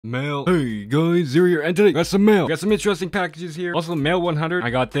Mail. Hey guys, Zeeree here, and today got some mail. Got some interesting packages here. Also, mail 100.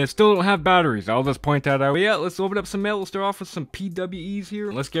 I got this. Still don't have batteries. I'll just point that out. But yeah, let's open up some mail. We'll start off with some PWEs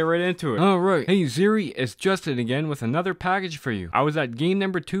here. Let's get right into it. Alright. Hey Zeeree, it's Justin again with another package for you. I was at game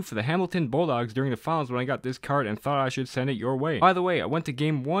number 2 for the Hamilton Bulldogs during the finals when I got this card and thought I should send it your way. By the way, I went to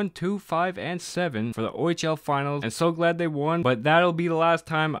game 1, 2, 5, and 7 for the OHL finals and so glad they won. But that'll be the last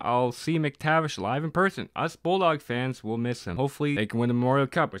time I'll see McTavish live in person. Us Bulldog fans will miss him. Hopefully they can win the Memorial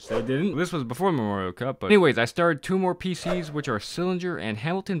Cup, which they didn't. This was before Memorial Cup, but anyways, I started 2 more PCs, which are Sillinger and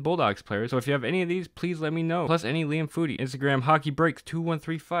Hamilton Bulldogs players. So if you have any of these, please let me know. Plus any Liam Foodie. Instagram Hockey Breaks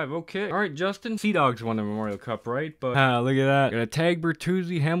 2135. Okay. Alright, Justin. Sea Dogs won the Memorial Cup, right? But look at that. Got a Tag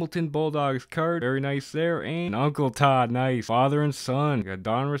Bertuzzi Hamilton Bulldogs card. Very nice there. And Uncle Todd. Nice. Father and son. Got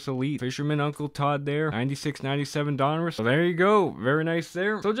Donruss Elite. Fisherman Uncle Todd there. 96-97 Donruss. So there you go. Very nice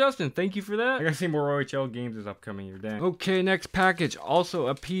there. So Justin, thank you for that. I gotta see more OHL games this upcoming year. Dang. Okay, next package. Also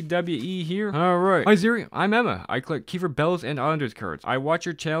a PWE here. Alright. Hi Zeeree, I'm Emma. I collect Kiefer Bellas and Islanders cards. I watch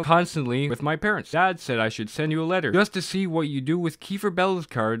your channel constantly with my parents. Dad said I should send you a letter just to see what you do with Kiefer Bellas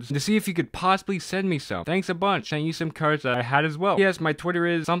cards and to see if you could possibly send me some. Thanks a bunch. Sent you some cards that I had as well. Yes, my Twitter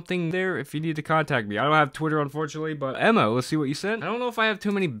is something there if you need to contact me. I don't have Twitter unfortunately, but Emma, let's see what you sent. I don't know if I have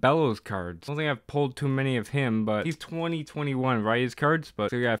too many Bellows cards. I don't think I've pulled too many of him, but he's 2021, right? His cards, but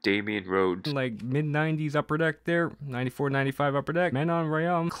so we got Damian Rhodes, like mid-90s upper deck there, 94-95 upper deck, Menon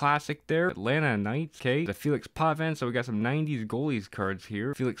Rayam, classic there, Atlanta Knights, okay, the Felix Potvin, so we got some 90s goalies cards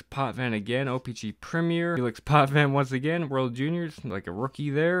here, Felix Potvin again, o-pee-chee Premier, Felix Potvin once again, World Juniors, like a rookie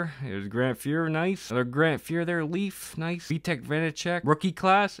there, there's Grant Fuhr, nice, another Grant Fuhr there, Leaf, nice, Vitek Vanacek, rookie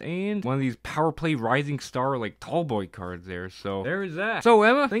class, and one of these power play rising star, like tall boy cards there, so there's that. So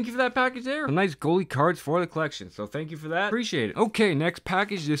Emma, thank you for that package there, some nice goalie cards for the collection, so thank you for that, appreciate it. Okay, next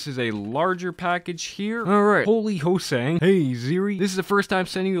package, this is a larger package here, alright, Holy Hosang, hey Zeeree, this is the first time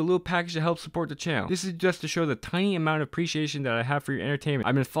sending you a little package to help support the channel. This is just to show the tiny amount of appreciation that I have for your entertainment.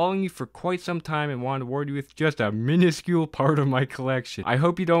 I've been following you for quite some time and wanted to reward you with just a minuscule part of my collection. I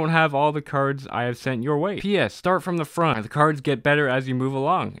hope you don't have all the cards I have sent your way. P.S. Start from the front. The cards get better as you move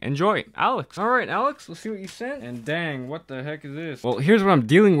along. Enjoy. Alex. Alright, Alex, let's see what you sent. And dang, what the heck is this? Well, here's what I'm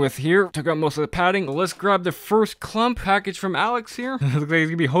dealing with here. Took out most of the padding. But let's grab the first clump package from Alex here. Looks like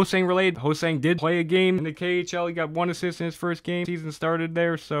it's gonna be Hosang related. Hosang did play a game in the KHL. He got 1 assist in his first game. Season started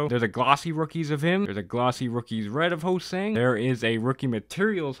there, so there's a glossy rookies of him. There's a glossy rookies red of Hosang. There is a rookie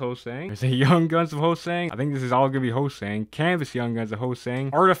materials Hosang. There's a Young Guns of Hosang. I think this is all gonna be Hosang. Canvas Young Guns of Hosang.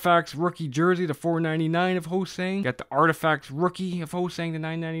 Artifacts rookie jersey, the 499 of Hosang. Got the Artifacts rookie of Hosang, the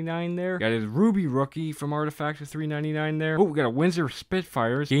 999 there. Got his Ruby rookie from Artifacts, the 399 there. Oh, we got a Windsor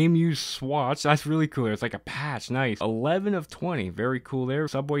Spitfires game used swatch. That's really cool. It's like a patch. Nice. 11 of 20. Very cool there.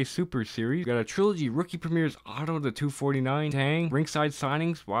 Subway Super Series. Got a Trilogy rookie premieres auto, the 249 Tang. Ringside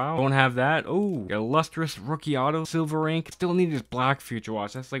signings. Wow. Don't have that. Oh, got a Lustrous rookie auto, silver ink. Still need this black future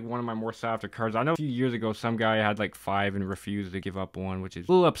watch. That's like one of my more sought after cards. I know a few years ago some guy had like 5 and refused to give up 1, which is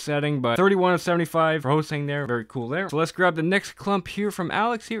a little upsetting, but 31 of 75 for Hosang there. Very cool there. So let's grab the next clump here from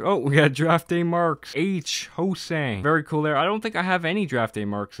Alex here. Oh, we got draft day marks. H Hosang. Very cool there. I don't think I have any draft day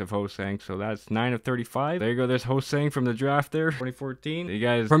marks of Hosang, so that's 9 of 35. There you go. There's Hosang from the draft there, 2014. You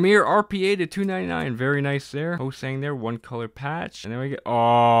guys, Premier RPA to 299. Very nice there. Hosang there, 1 color patch. And then we get,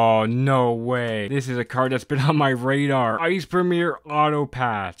 oh, no way. This is a card that's been on my radar. Ice Premier Auto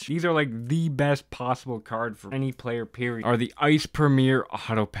Patch. These are like the best possible card for any player, period. Are the Ice Premier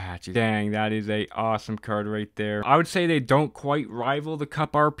Auto Patches. Dang, that is a awesome card right there. I would say they don't quite rival the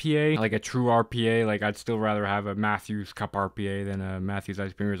Cup RPA, like a true RPA. Like, I'd still rather have a Matthews Cup RPA than a Matthews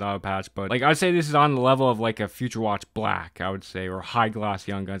Ice Premier's Auto Patch. But, like, I'd say this is on the level of, like, a Future Watch Black, I would say, or High Gloss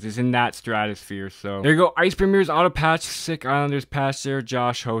Young Guns. It's in that stratosphere, so. There you go. Ice Premier's Auto Patch. Sick Islanders patch there.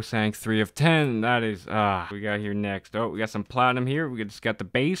 Josh Hosang, 3 of 10. That is, we got here next. Oh, we got some platinum here. We just got the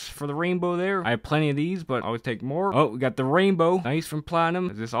base for the rainbow there. I have plenty of these, but I always take more. Oh, we got the rainbow. Nice from platinum.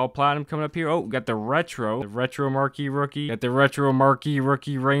 Is this all platinum coming up here? Oh, we got the retro. The retro marquee rookie. Got the retro marquee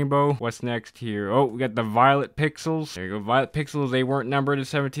rookie rainbow. What's next here? Oh, we got the violet pixels. There you go. Violet pixels. They weren't numbered at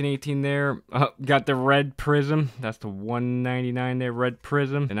 1718 there. Got the red prism. That's the 199 there. Red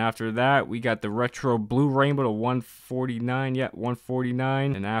prism. And after that, we got the retro blue rainbow to 149. Yeah,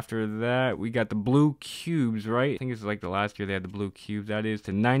 149. And after that, we got the blue cubes, right? I think this is like the last year they had the blue cubes. That is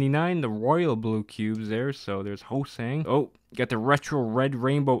to 99. The royal blue cubes there. So there's Hosang. Oh, You got the retro red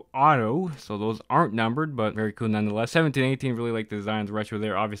rainbow auto, so those aren't numbered, but very cool nonetheless. 1718, really like the designs retro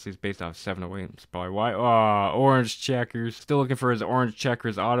there. Obviously, it's based off 708. That's probably why. Orange checkers. Still looking for his orange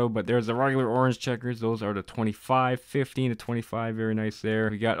checkers auto, but there's the regular orange checkers. Those are the 25, 15 to 25. Very nice there.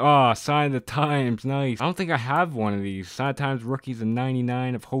 We got, Sign of the Times. Nice. I don't think I have one of these. Sign of the Times rookies in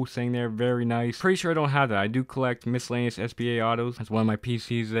 99 of Hosang there. Very nice. Pretty sure I don't have that. I do collect miscellaneous SBA autos. That's one of my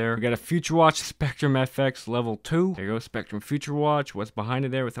PCs there. We got a Future Watch Spectrum FX level 2. There you go. Spectrum Future Watch. What's behind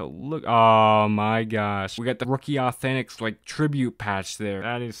it there without look? Oh my gosh. We got the Rookie Authentics like tribute patch there.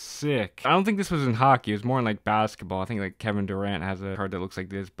 That is sick. I don't think this was in hockey. It was more in like basketball. I think like Kevin Durant has a card that looks like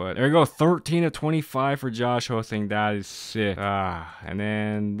this, but there you go. 13 of 25 for Josh Hosang. That is sick. And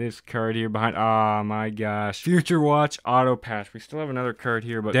then this card here behind. Oh my gosh. Future Watch auto patch. We still have another card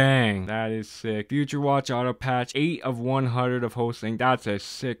here, but dang, that is sick. Future Watch auto patch. 8 of 100 of Hosang. That's a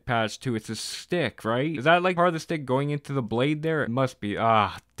sick patch too. It's a stick, right? Is that like part of the stick going into the blade there? It must be.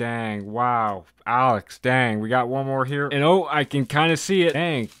 Dang. Wow. Alex, dang. We got one more here. And I can kind of see it.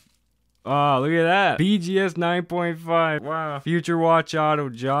 Dang. Oh, look at that. BGS 9.5. Wow. Future Watch Auto,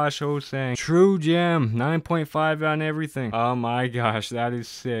 Josh Hosang. True gem. 9.5 on everything. Oh my gosh, that is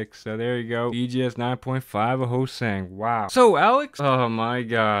sick. So there you go. BGS 9.5 of Hosang. Wow. So, Alex. Oh my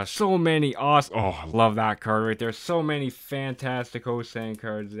gosh. So many awesome. Oh, I love that card right there. So many fantastic Hosang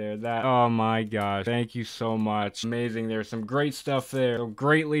cards there. Oh my gosh. Thank you so much. Amazing. There's some great stuff there. So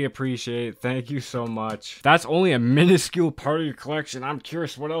greatly appreciate it. Thank you so much. That's only a minuscule part of your collection. I'm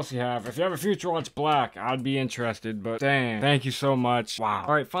curious what else you have. If you have a Future Watch Black, I'd be interested, but damn. Thank you so much. Wow.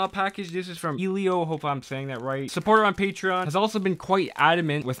 Alright, final package. This is from Elio. Hope I'm saying that right. Supporter on Patreon has also been quite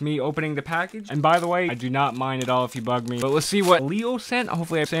adamant with me opening the package. And by the way, I do not mind at all if you bug me. But let's see what Leo sent.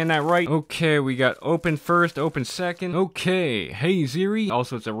 Hopefully I'm saying that right. Okay, we got open first, open second. Okay. Hey, zeeree.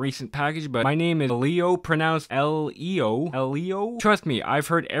 Also, it's a recent package, but my name is Leo, pronounced L-E-O. L-E-O? Trust me, I've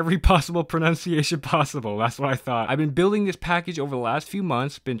heard every possible pronunciation possible. That's what I thought. I've been building this package over the last few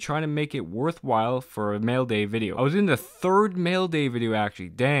months. Been trying to make it worthwhile for a mail day video. I was in the 3rd mail day video actually.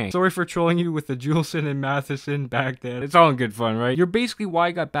 Dang. Sorry for trolling you with the Juleson and Matheson back then. It's all in good fun, right? You're basically why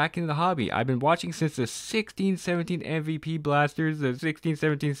I got back into the hobby. I've been watching since the 16-17 MVP blasters, the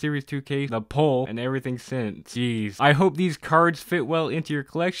 16-17 Series 2K, the poll, and everything since. Jeez. I hope these cards fit well into your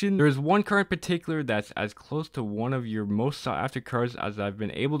collection. There's one card in particular that's as close to one of your most sought after cards as I've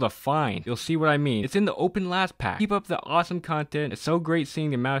been able to find. You'll see what I mean. It's in the open last pack. Keep up the awesome content. It's so great seeing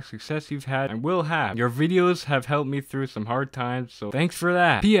the amount of success you've had and will have. Your videos have helped me through some hard times, so thanks for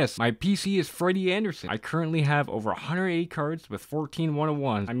that. P.S. My PC is Freddie Anderson. I currently have over 108 cards with 14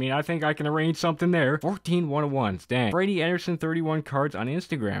 101s. I mean, I think I can arrange something there. 14 101s. Dang. Freddie Anderson 31 cards on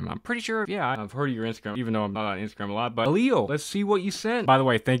Instagram. I'm pretty sure, yeah, I've heard of your Instagram, even though I'm not on Instagram a lot, but Leo, let's see what you sent. By the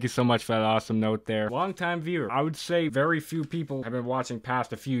way, thank you so much for that awesome note there. Long time viewer. I would say very few people have been watching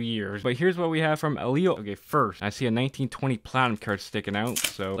past a few years, but here's what we have from Leo. Okay, first, I see a 1920 Platinum card sticking out,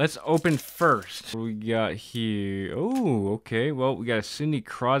 so let's open first. What do we got here? Oh, okay. Well, we got a Sidney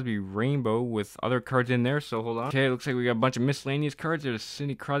Crosby rainbow with other cards in there, so hold on. Okay, looks like we got a bunch of miscellaneous cards. There's a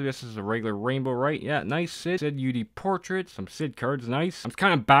Sidney Crosby. This is a regular rainbow, right? Yeah, nice Sid UD portrait. Some Sid cards, nice. I'm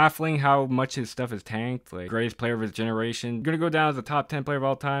kind of baffling how much his stuff is tanked. Like, greatest player of his generation. Gonna go down as the top 10 player of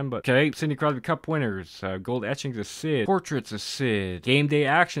all time, but okay. Sidney Crosby Cup winners. Gold etchings of Sid. Portraits of Sid. Game day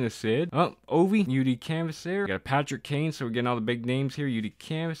action of Sid. Oh, Ovi. UD canvas there. We got a Patrick Kane, so we're getting all the big names here. UD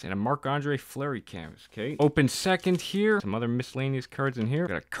canvas and a Marc-Andre Fleury canvas. Okay. Open second here. Some other miscellaneous cards in here.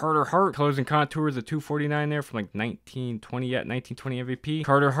 Got a Carter Hart. Colors and contours of 249 there from like 1920 at 1920 MVP.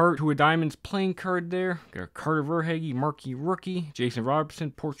 Carter Hart. 2 of diamonds playing card there. Got a Carter Verhaeghe marquee rookie. Jason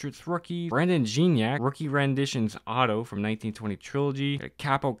Robertson portraits rookie. Brandon Gignac rookie renditions auto from 1920 trilogy. Got a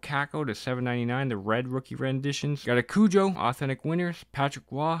Capo Caco to 799. The red rookie renditions. Got a Cujo authentic winners.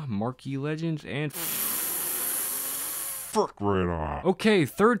 Patrick Waugh marquee legends and frick right off. Okay,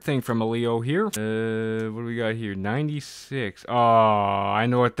 third thing from a Leo here. What do we got here? 96. Oh, I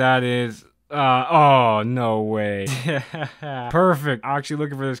know what that is. Oh, no way. Perfect. Actually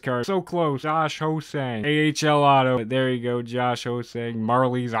looking for this card. So close. Josh Hosang. AHL auto. There you go, Josh Hosang.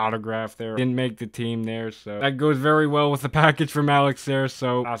 Marley's autograph there. Didn't make the team there, so that goes very well with the package from Alex there,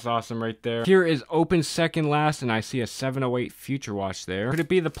 so that's awesome right there. Here is open second last, and I see a 708 Future Watch there. Could it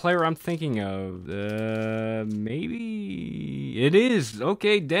be the player I'm thinking of? Maybe it is.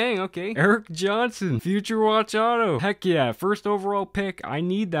 Okay, dang, okay. Eric Johnson. Future Watch auto. Heck yeah. First overall pick. I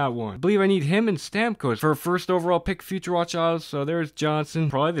need that one. I believe I need need him and Stamkos for a first overall pick Future Watch autos. So there's Johnson,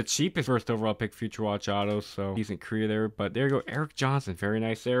 probably the cheapest first overall pick Future Watch autos. So decent career there. But there you go, Eric Johnson, very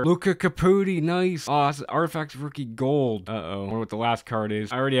nice there. Luka Caputi, nice. Oh, it's Artifacts rookie gold. I wonder what the last card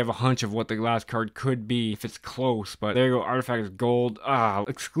is. I already have a hunch of what the last card could be if it's close. But there you go, Artifacts gold.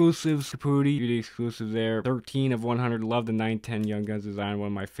 Exclusives Caputi, beauty exclusives there. 13 of 100. Love the 910 Young Guns design, one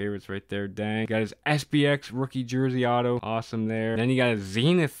of my favorites right there. Dang. Got his SBX rookie jersey auto, awesome there. Then you got a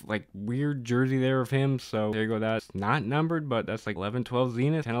Zenith like weird jersey there of him. So there you go, that's not numbered, but that's like 11 12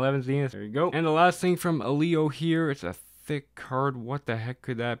 Zenith, 10 11 Zenith. There you go. And the last thing from Leo here, it's a thick card. What the heck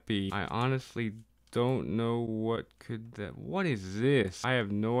could that be? I honestly don't know what is this? I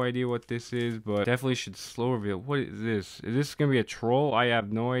have no idea what this is, but definitely should slow reveal. What is this? Is this gonna be a troll? I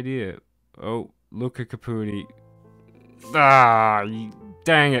have no idea. Oh, Luka Caputi.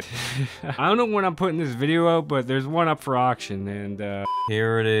 Dang it. I don't know when I'm putting this video out, but there's one up for auction, and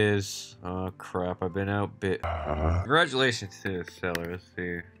here it is. Oh crap, I've been outbid. Congratulations to the seller. Let's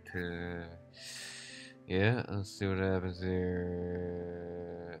see. Yeah, let's see what happens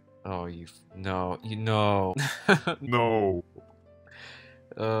here. Oh, no. No.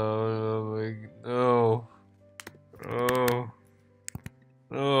 Oh, no.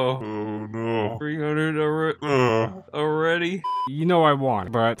 Oh no. 300 already? You know I want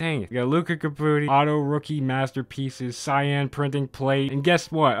it, but dang it. You got Luka Caputi, auto rookie masterpieces, cyan printing plate, and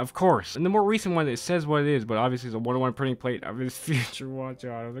guess what? Of course. And the more recent one, it says what it is, but obviously it's a 101 printing plate of his Future Watch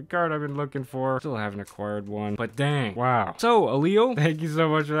auto. The card I've been looking for. Still haven't acquired one, but dang. Wow. So, Leo, thank you so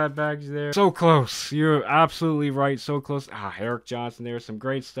much for that package there. So close. You're absolutely right. So close. Eric Johnson there. Some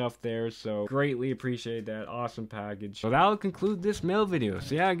great stuff there. So, greatly appreciate that. Awesome package. So, that'll conclude this mail video.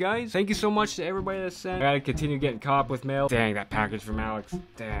 So yeah, guys, thank you so much to everybody that sent. I gotta continue getting caught up with mail. Dang, that package from Alex.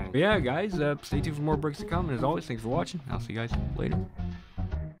 Dang. But yeah, guys, stay tuned for more breaks to come. And as always, thanks for watching. I'll see you guys later.